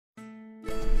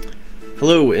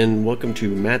Hello and welcome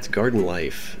to Matt's Garden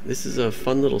Life. This is a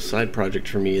fun little side project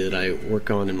for me that I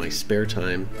work on in my spare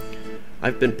time.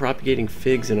 I've been propagating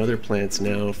figs and other plants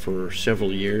now for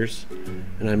several years,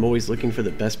 and I'm always looking for the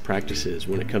best practices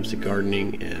when it comes to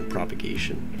gardening and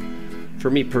propagation. For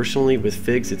me personally, with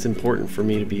figs, it's important for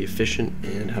me to be efficient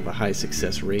and have a high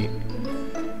success rate.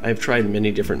 I've tried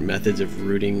many different methods of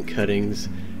rooting cuttings,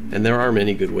 and there are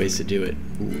many good ways to do it.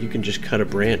 You can just cut a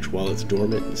branch while it's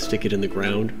dormant and stick it in the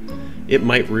ground. It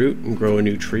might root and grow a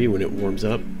new tree when it warms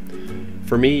up.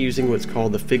 For me, using what's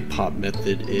called the fig pop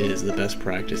method is the best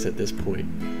practice at this point.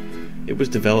 It was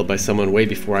developed by someone way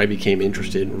before I became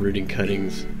interested in rooting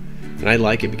cuttings, and I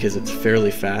like it because it's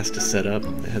fairly fast to set up,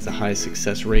 it has a high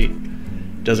success rate,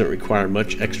 doesn't require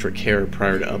much extra care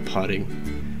prior to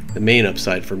uppotting. The main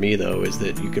upside for me though is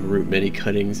that you can root many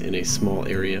cuttings in a small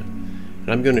area, and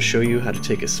I'm going to show you how to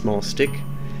take a small stick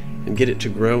and get it to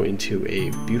grow into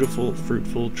a beautiful,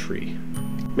 fruitful tree.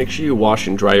 Make sure you wash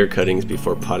and dry your cuttings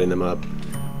before potting them up.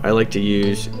 I like to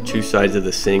use two sides of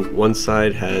the sink. One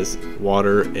side has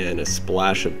water and a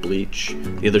splash of bleach.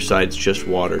 The other side's just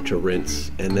water to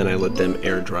rinse, and then I let them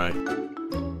air dry.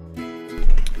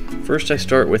 First I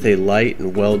start with a light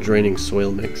and well-draining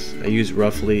soil mix. I use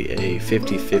roughly a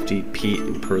 50-50 peat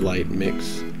and perlite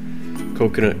mix.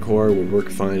 Coconut coir would work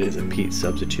fine as a peat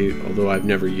substitute, although I've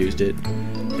never used it.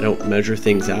 I don't measure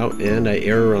things out, and I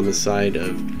err on the side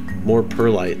of more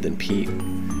perlite than peat.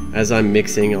 As I'm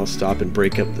mixing, I'll stop and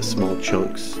break up the small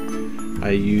chunks.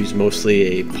 I use mostly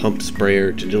a pump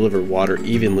sprayer to deliver water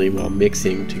evenly while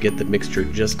mixing to get the mixture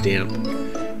just damp.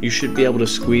 You should be able to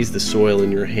squeeze the soil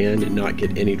in your hand and not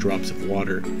get any drops of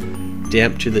water.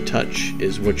 Damp to the touch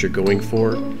is what you're going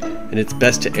for, and it's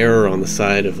best to err on the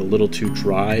side of a little too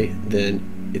dry,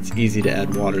 then it's easy to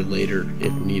add water later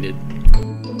if needed.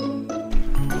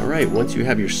 Alright, once you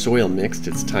have your soil mixed,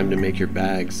 it's time to make your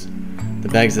bags. The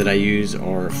bags that I use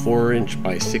are 4-inch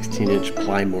by 16-inch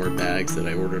Plymore bags that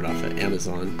I ordered off of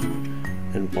Amazon.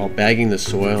 And while bagging the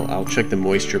soil, I'll check the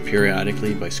moisture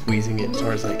periodically by squeezing it as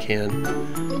hard as I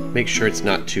can. Make sure it's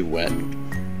not too wet.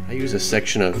 I use a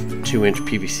section of 2-inch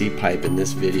PVC pipe in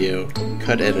this video,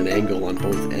 cut at an angle on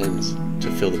both ends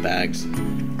to fill the bags.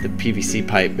 The PVC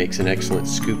pipe makes an excellent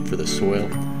scoop for the soil.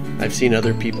 I've seen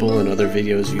other people in other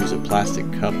videos use a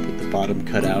plastic cup with the bottom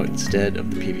cut out instead of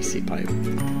the PVC pipe.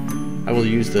 I will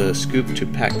use the scoop to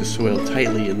pack the soil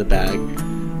tightly in the bag,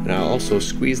 and I'll also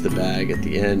squeeze the bag at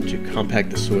the end to compact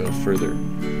the soil further.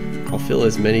 I'll fill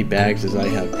as many bags as I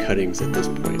have cuttings at this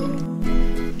point.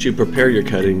 To prepare your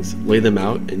cuttings, lay them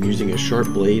out, and using a sharp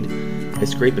blade, I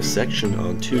scrape a section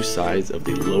on two sides of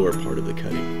the lower part of the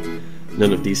cutting.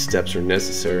 None of these steps are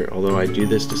necessary, although I do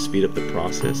this to speed up the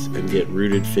process and get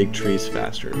rooted fig trees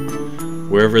faster.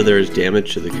 Wherever there is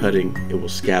damage to the cutting, it will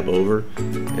scab over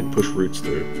and push roots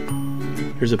through.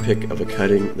 Here's a pic of a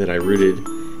cutting that I rooted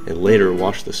and later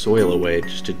washed the soil away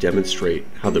just to demonstrate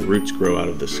how the roots grow out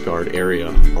of the scarred area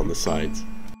on the sides.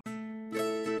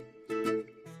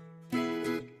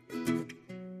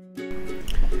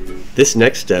 This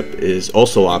next step is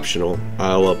also optional.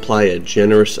 I'll apply a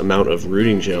generous amount of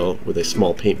rooting gel with a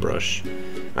small paintbrush.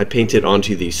 I paint it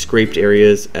onto the scraped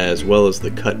areas as well as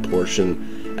the cut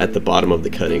portion at the bottom of the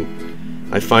cutting.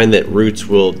 I find that roots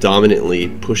will dominantly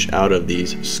push out of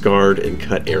these scarred and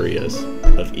cut areas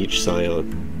of each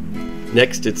scion.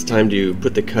 Next, it's time to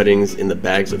put the cuttings in the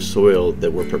bags of soil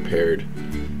that were prepared.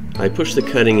 I push the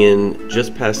cutting in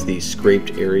just past these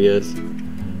scraped areas.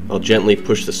 I'll gently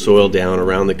push the soil down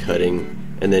around the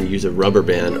cutting and then use a rubber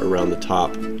band around the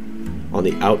top on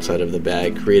the outside of the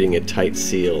bag, creating a tight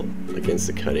seal against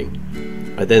the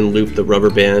cutting. I then loop the rubber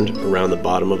band around the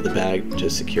bottom of the bag to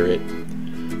secure it.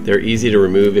 They're easy to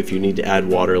remove if you need to add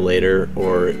water later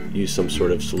or use some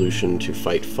sort of solution to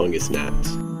fight fungus gnats.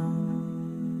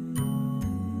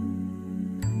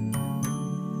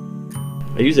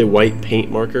 I use a white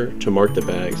paint marker to mark the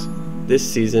bags. This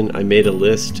season I made a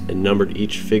list and numbered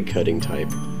each fig cutting type.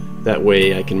 That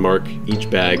way I can mark each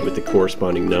bag with the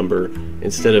corresponding number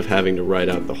instead of having to write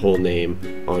out the whole name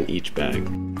on each bag.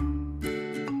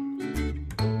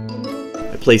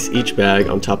 I place each bag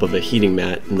on top of a heating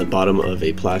mat in the bottom of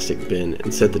a plastic bin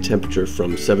and set the temperature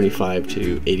from 75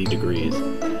 to 80 degrees.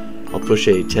 I'll push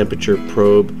a temperature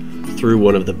probe through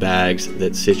one of the bags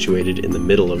that's situated in the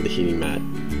middle of the heating mat.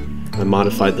 I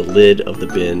modified the lid of the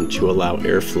bin to allow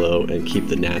airflow and keep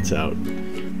the gnats out.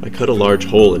 I cut a large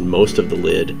hole in most of the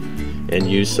lid and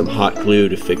used some hot glue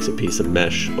to fix a piece of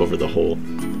mesh over the hole.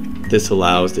 This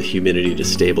allows the humidity to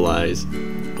stabilize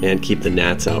and keep the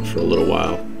gnats out for a little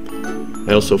while.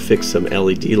 I also fixed some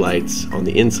LED lights on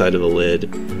the inside of the lid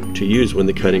to use when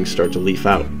the cuttings start to leaf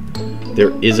out.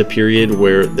 There is a period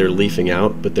where they're leafing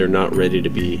out, but they're not ready to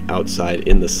be outside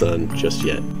in the sun just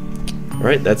yet.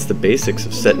 Alright, that's the basics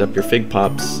of setting up your fig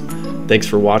pops. Thanks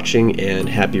for watching and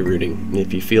happy rooting.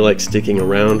 If you feel like sticking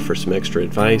around for some extra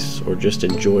advice or just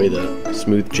enjoy the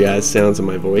smooth jazz sounds of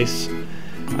my voice,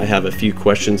 I have a few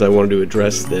questions I wanted to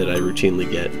address that I routinely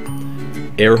get.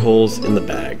 Air holes in the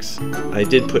bags. I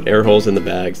did put air holes in the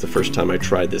bags the first time I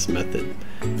tried this method,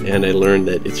 and I learned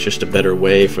that it's just a better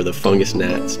way for the fungus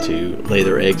gnats to lay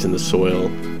their eggs in the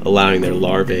soil, allowing their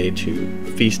larvae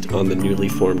to feast on the newly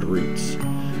formed roots.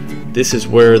 This is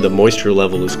where the moisture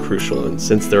level is crucial, and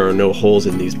since there are no holes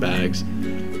in these bags,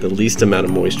 the least amount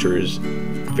of moisture is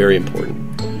very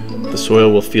important. The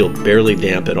soil will feel barely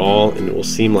damp at all, and it will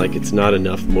seem like it's not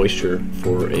enough moisture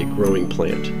for a growing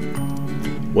plant.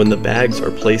 When the bags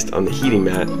are placed on the heating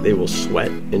mat, they will sweat,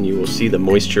 and you will see the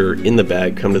moisture in the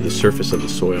bag come to the surface of the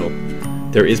soil.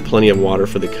 There is plenty of water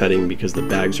for the cutting because the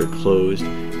bags are closed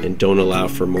and don't allow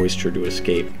for moisture to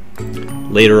escape.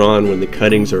 Later on, when the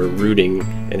cuttings are rooting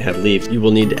and have leaves, you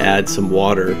will need to add some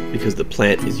water because the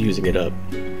plant is using it up.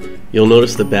 You'll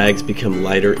notice the bags become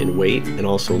lighter in weight and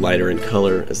also lighter in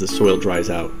color as the soil dries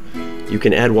out. You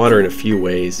can add water in a few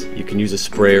ways. You can use a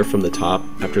sprayer from the top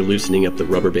after loosening up the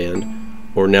rubber band,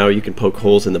 or now you can poke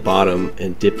holes in the bottom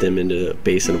and dip them into a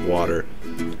basin of water.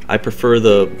 I prefer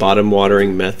the bottom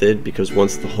watering method because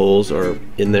once the holes are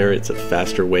in there, it's a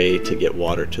faster way to get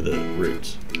water to the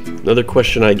roots. Another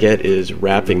question I get is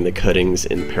wrapping the cuttings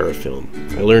in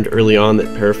parafilm. I learned early on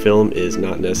that parafilm is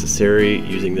not necessary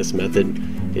using this method.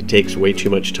 It takes way too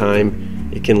much time.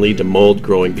 It can lead to mold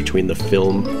growing between the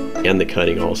film and the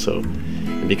cutting also.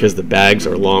 And because the bags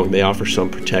are long, they offer some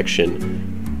protection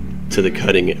to the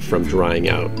cutting from drying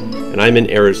out. And I'm in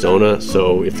Arizona,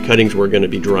 so if cuttings were going to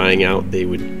be drying out, they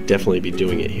would definitely be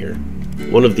doing it here.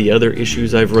 One of the other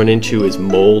issues I've run into is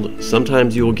mold.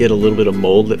 Sometimes you will get a little bit of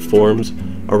mold that forms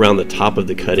around the top of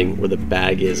the cutting where the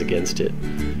bag is against it.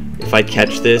 If I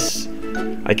catch this,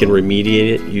 I can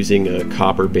remediate it using a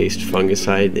copper-based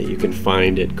fungicide that you can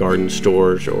find at garden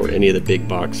stores or any of the big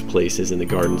box places in the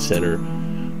garden center.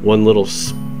 One little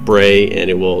spray and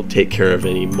it will take care of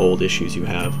any mold issues you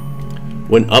have.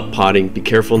 When up potting, be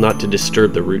careful not to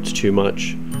disturb the roots too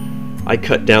much. I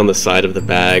cut down the side of the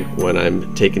bag when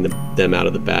I'm taking them out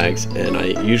of the bags, and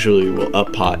I usually will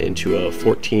up pot into a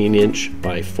 14-inch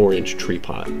by 4-inch tree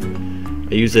pot.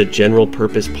 I use a general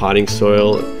purpose potting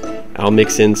soil. I'll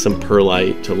mix in some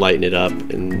perlite to lighten it up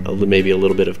and maybe a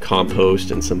little bit of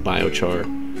compost and some biochar.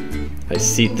 I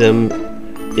seat them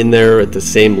in there at the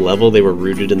same level they were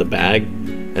rooted in the bag,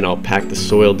 and I'll pack the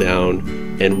soil down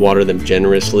and water them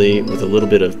generously with a little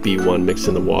bit of B1 mixed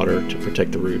in the water to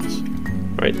protect the roots.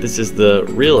 Alright, this is the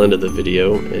real end of the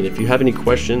video, and if you have any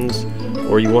questions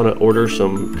or you want to order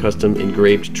some custom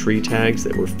engraved tree tags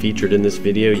that were featured in this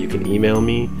video, you can email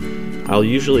me. I'll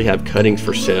usually have cuttings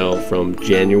for sale from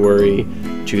January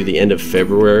to the end of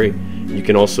February. You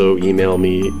can also email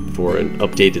me for an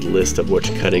updated list of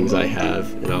which cuttings I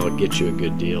have, and I'll get you a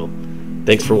good deal.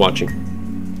 Thanks for watching.